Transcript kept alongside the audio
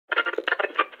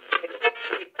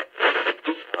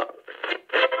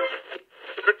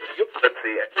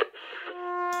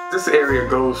this area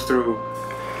goes through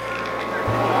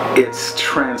its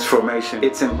transformation,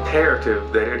 it's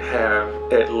imperative that it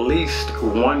have at least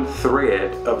one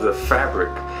thread of the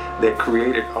fabric that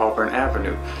created Auburn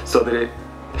Avenue so that it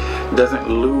doesn't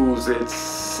lose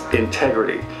its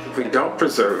integrity. If we don't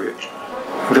preserve it,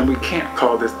 then we can't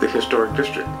call this the historic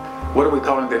district. What are we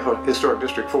calling the historic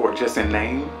district for? Just in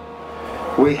name?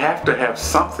 We have to have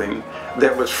something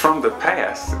that was from the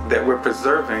past that we're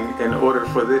preserving in order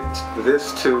for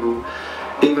this to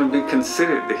even be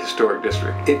considered the historic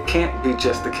district. It can't be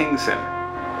just the King Center.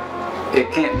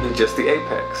 It can't be just the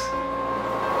Apex.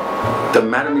 The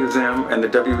Matter Museum and the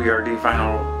WERD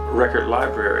Vinyl Record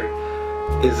Library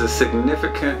is a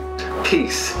significant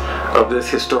piece of this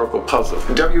historical puzzle.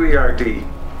 WERD,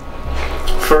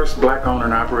 first black-owned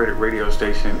and operated radio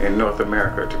station in North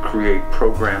America to create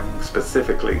programming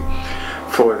specifically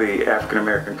for the African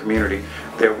American community.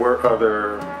 There were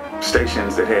other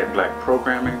stations that had black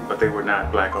programming, but they were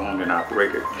not black-owned and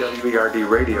operated. WERD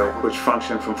Radio, which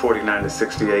functioned from 49 to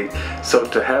 68, so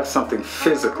to have something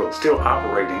physical, still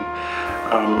operating,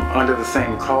 under the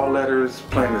same call letters,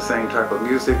 playing the same type of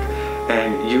music,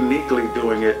 and uniquely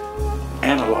doing it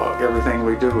analog. Everything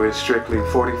we do is strictly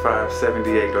 45,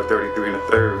 78, or 33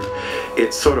 1/3.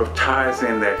 It sort of ties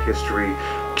in that history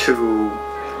to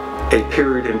a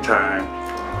period in time.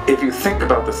 If you think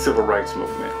about the civil rights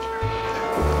movement,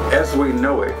 as we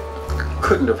know it,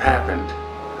 couldn't have happened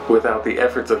without the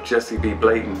efforts of Jesse B.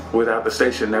 Blayton. Without the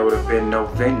station, there would have been no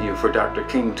venue for Dr.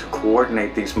 King to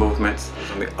coordinate these movements.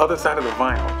 On the other side of the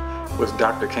vinyl was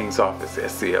Dr. King's office,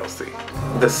 SCLC.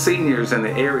 The seniors in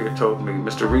the area told me,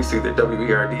 Mr. Ricci, that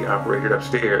WERD operated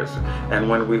upstairs, and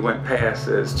when we went past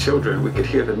as children, we could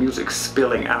hear the music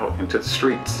spilling out into the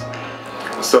streets.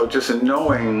 So just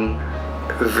knowing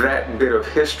that bit of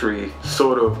history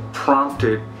sort of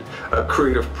prompted a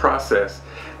creative process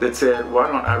that said, why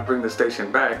don't I bring the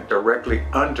station back directly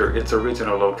under its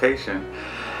original location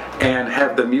and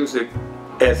have the music,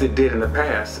 as it did in the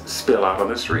past, spill out on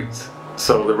the streets.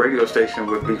 So the radio station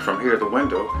would be from here, the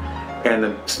window, and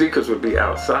the speakers would be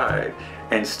outside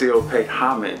and still pay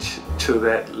homage to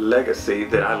that legacy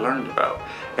that I learned about.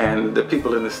 And the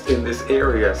people in this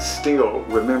area still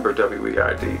remember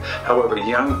WERD. However,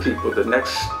 young people, the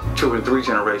next 2 and 3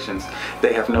 generations,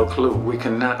 they have no clue. We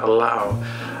cannot allow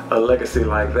a legacy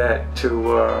like that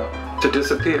to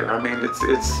disappear. I mean,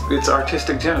 it's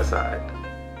artistic genocide.